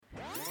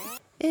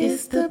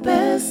It's the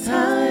best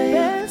time,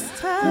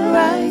 the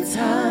right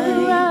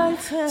time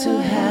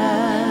to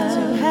have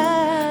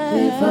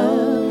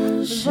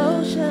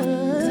devotion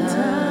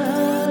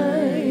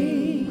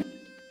time.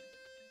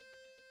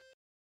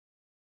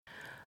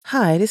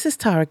 Hi, this is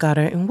Tara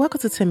Goddard, and welcome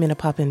to 10 Minute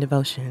Pop-In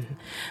Devotion.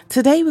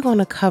 Today we're going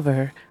to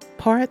cover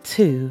part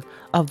 2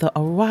 of the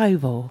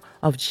arrival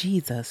of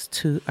Jesus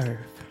to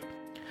earth.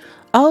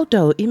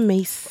 Although it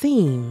may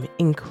seem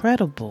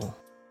incredible,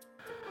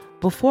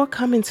 before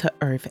coming to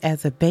earth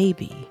as a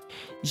baby,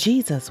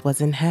 Jesus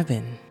was in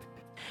heaven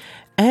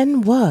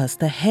and was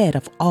the head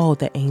of all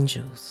the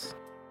angels.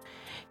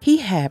 He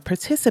had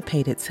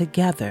participated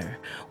together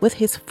with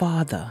his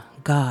Father,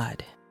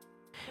 God,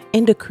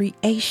 in the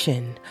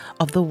creation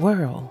of the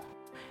world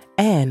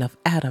and of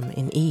Adam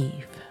and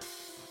Eve.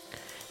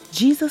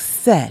 Jesus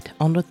sat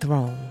on the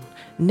throne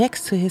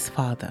next to his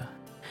Father,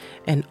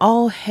 and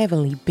all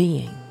heavenly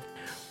beings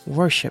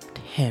worshiped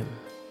him.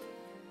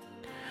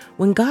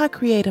 When God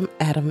created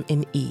Adam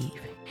and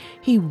Eve,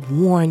 he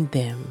warned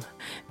them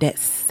that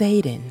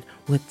Satan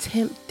would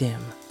tempt them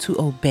to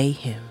obey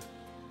him.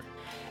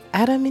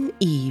 Adam and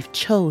Eve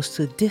chose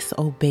to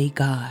disobey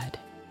God,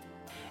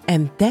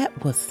 and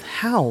that was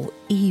how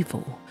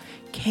evil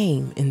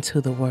came into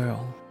the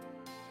world.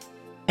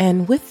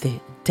 And with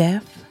it,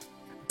 death,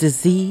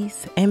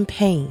 disease, and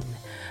pain.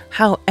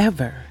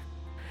 However,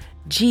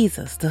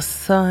 Jesus, the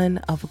Son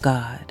of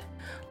God,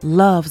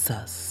 loves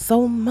us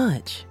so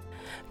much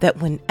that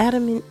when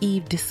Adam and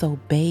Eve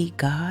disobeyed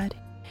God,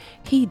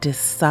 he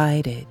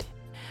decided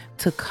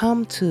to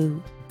come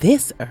to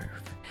this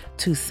earth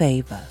to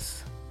save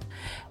us.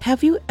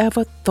 Have you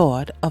ever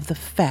thought of the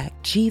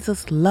fact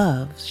Jesus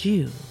loves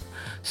you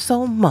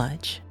so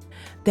much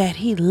that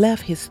he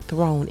left his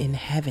throne in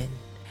heaven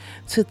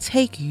to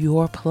take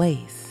your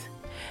place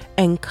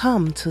and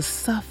come to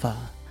suffer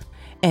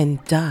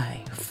and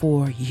die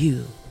for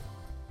you?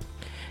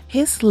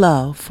 His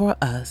love for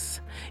us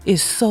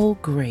is so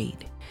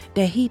great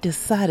that he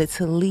decided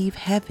to leave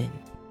heaven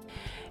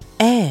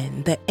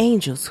and the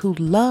angels who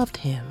loved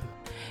him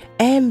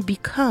and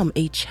become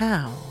a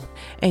child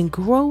and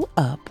grow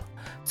up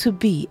to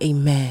be a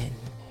man.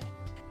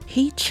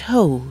 He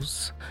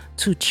chose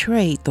to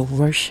trade the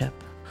worship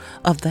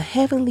of the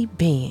heavenly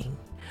being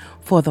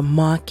for the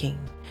mocking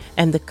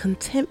and the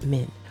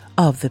contentment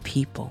of the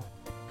people.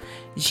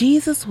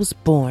 Jesus was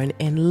born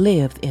and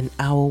lived in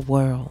our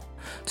world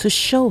to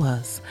show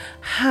us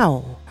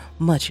how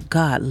much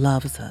God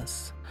loves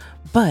us.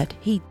 But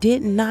he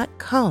did not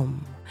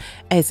come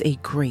as a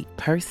great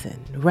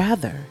person.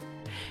 Rather,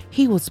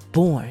 he was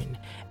born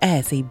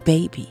as a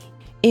baby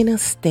in a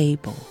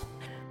stable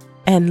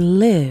and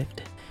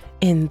lived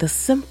in the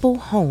simple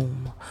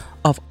home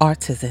of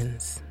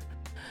artisans.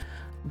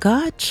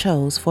 God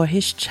chose for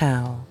his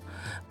child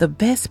the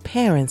best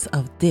parents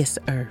of this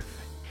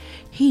earth.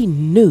 He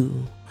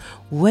knew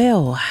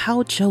well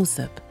how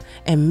Joseph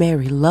and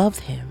Mary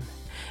loved him,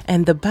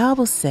 and the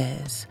Bible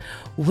says,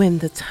 when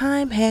the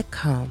time had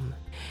come,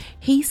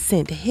 he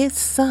sent his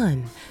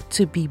son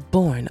to be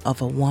born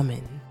of a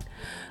woman.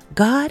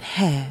 God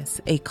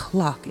has a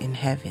clock in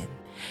heaven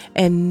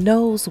and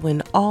knows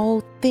when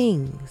all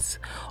things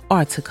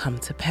are to come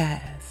to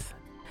pass.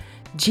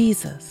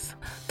 Jesus,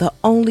 the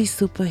only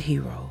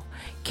superhero,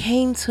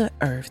 came to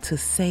earth to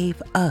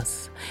save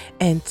us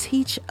and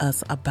teach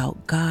us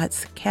about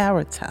God's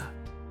character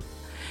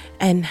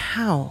and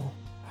how,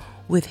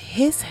 with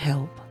his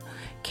help,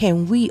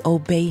 can we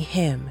obey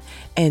him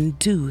and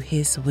do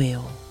his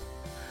will.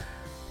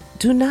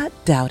 Do not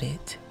doubt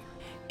it.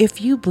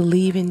 If you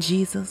believe in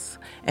Jesus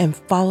and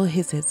follow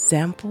his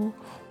example,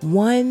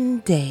 one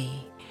day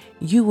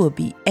you will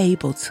be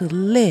able to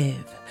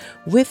live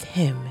with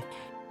him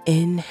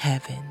in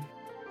heaven.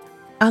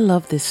 I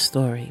love this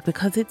story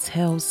because it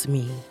tells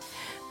me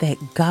that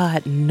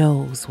God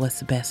knows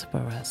what's best for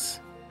us.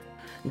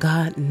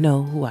 God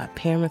knows who our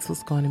parents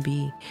was going to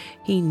be.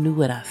 He knew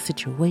what our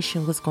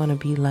situation was going to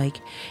be like.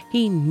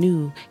 He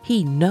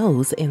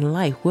knows in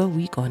life where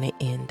we're going to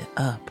end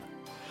up.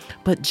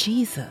 But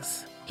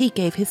Jesus, he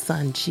gave his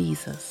son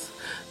Jesus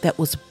that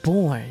was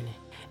born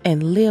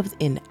and lived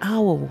in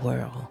our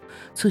world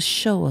to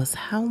show us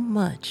how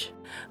much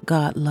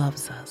God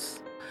loves us.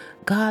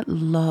 God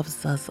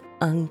loves us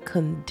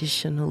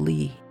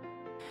unconditionally.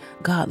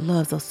 God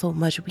loves us so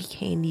much we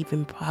can't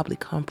even probably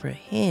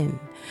comprehend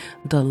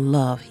the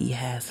love he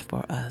has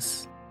for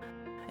us.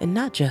 And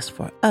not just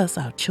for us,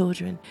 our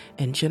children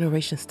and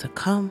generations to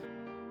come.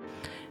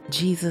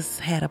 Jesus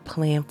had a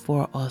plan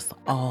for us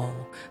all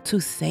to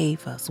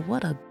save us.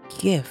 What a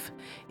gift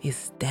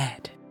is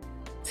that,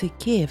 to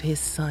give his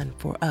son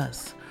for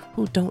us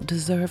who don't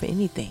deserve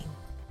anything.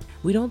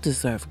 We don't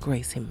deserve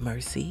grace and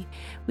mercy.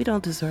 We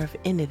don't deserve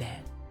any of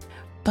that.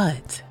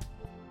 But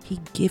he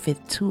gives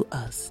it to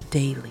us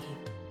daily.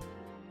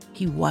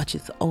 He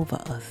watches over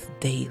us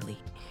daily.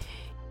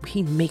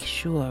 He makes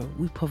sure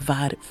we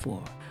provided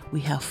for.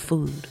 We have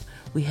food.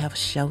 We have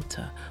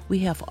shelter. We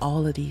have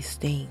all of these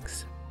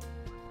things.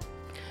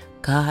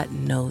 God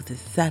knows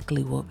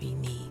exactly what we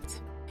need.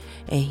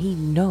 And he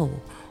know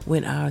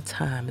when our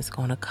time is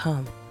going to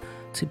come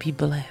to be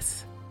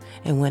blessed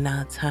and when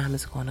our time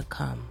is going to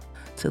come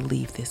to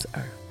leave this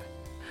earth.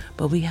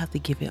 But we have to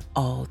give it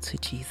all to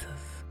Jesus.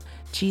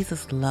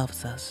 Jesus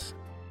loves us,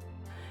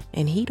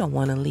 and he don't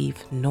want to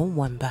leave no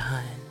one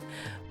behind.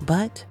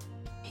 But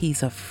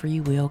he's a free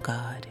will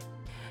God.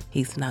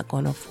 He's not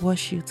going to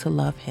force you to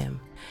love him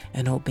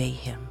and obey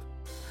him.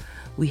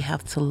 We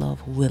have to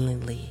love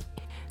willingly,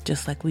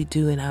 just like we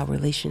do in our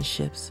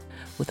relationships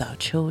with our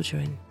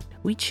children.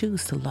 We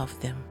choose to love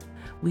them.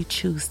 We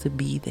choose to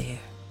be there.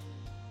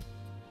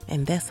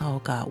 And that's all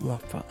God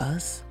wants for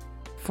us,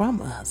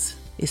 from us,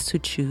 is to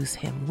choose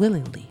him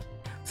willingly,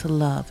 to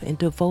love and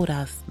devote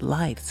our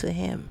life to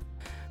him,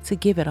 to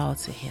give it all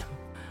to him.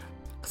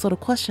 So the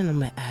question I'm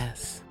going to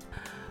ask,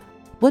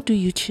 what do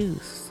you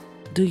choose?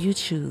 Do you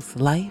choose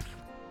life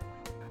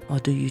or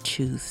do you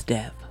choose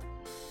death?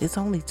 It's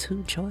only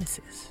two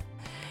choices.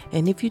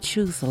 And if you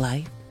choose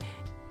life,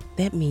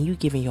 that means you're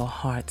giving your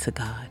heart to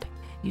God.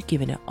 You're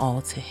giving it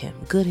all to him,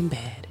 good and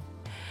bad.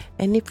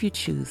 And if you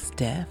choose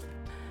death,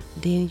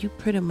 then you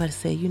pretty much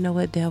say, you know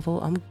what,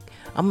 devil, I'm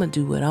going to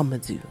do what I'm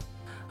going to do.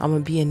 I'm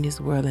going to be in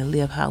this world and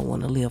live how I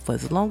want to live for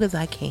as long as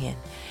I can.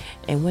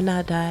 And when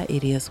I die,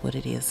 it is what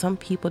it is. Some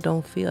people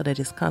don't feel that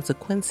it's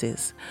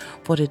consequences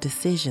for the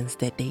decisions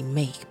that they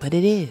make, but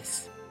it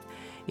is.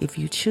 If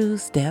you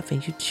choose death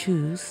and you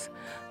choose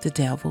the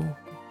devil,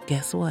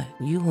 guess what?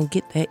 You're going to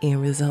get that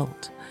end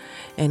result.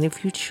 And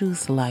if you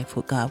choose life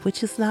with God,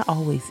 which is not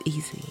always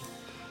easy,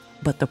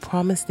 but the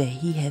promise that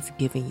he has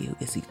given you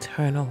is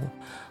eternal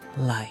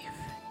life.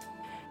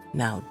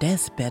 Now,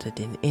 that's better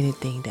than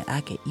anything that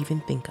I can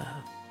even think of.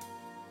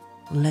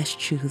 Let's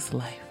choose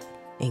life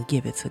and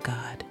give it to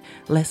God.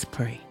 Let's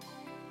pray.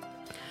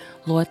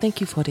 Lord,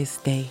 thank you for this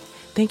day.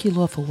 Thank you,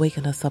 Lord, for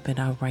waking us up in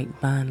our right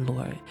mind,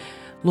 Lord.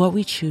 Lord,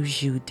 we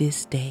choose you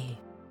this day,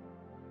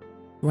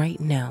 right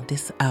now,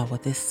 this hour,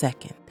 this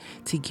second,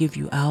 to give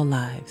you our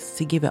lives,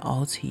 to give it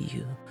all to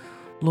you.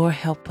 Lord,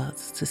 help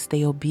us to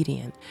stay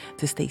obedient,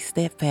 to stay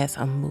steadfast,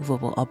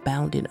 unmovable,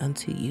 abounding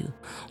unto you.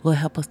 Lord,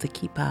 help us to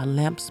keep our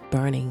lamps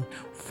burning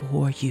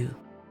for you.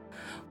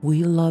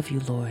 We love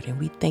you, Lord, and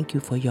we thank you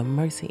for your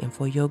mercy and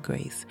for your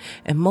grace,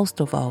 and most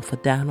of all, for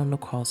dying on the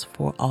cross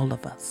for all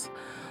of us.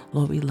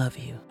 Lord, we love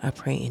you. I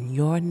pray in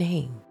your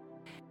name.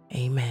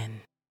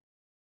 Amen.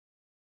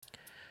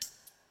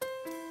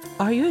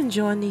 Are you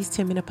enjoying these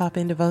 10-minute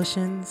pop-in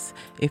devotions?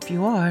 If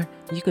you are,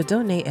 you could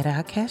donate at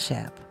our Cash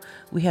App.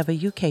 We have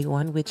a UK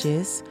one, which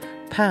is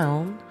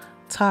pound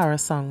Tara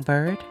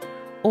Songbird,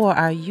 or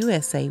our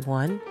USA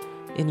one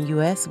in the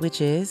US,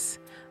 which is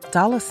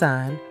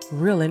 $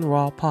 Real and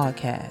Raw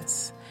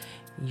Podcast.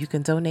 You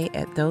can donate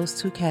at those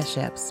two Cash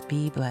Apps.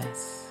 Be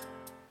blessed.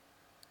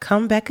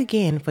 Come back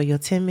again for your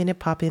 10-minute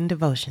pop-in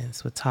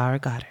devotions with Tara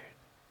Goddard.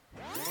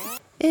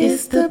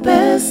 It's the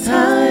best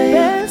time,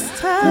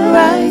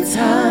 right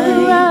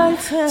time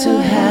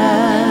to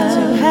have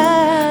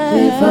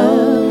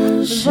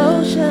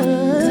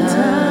devotion.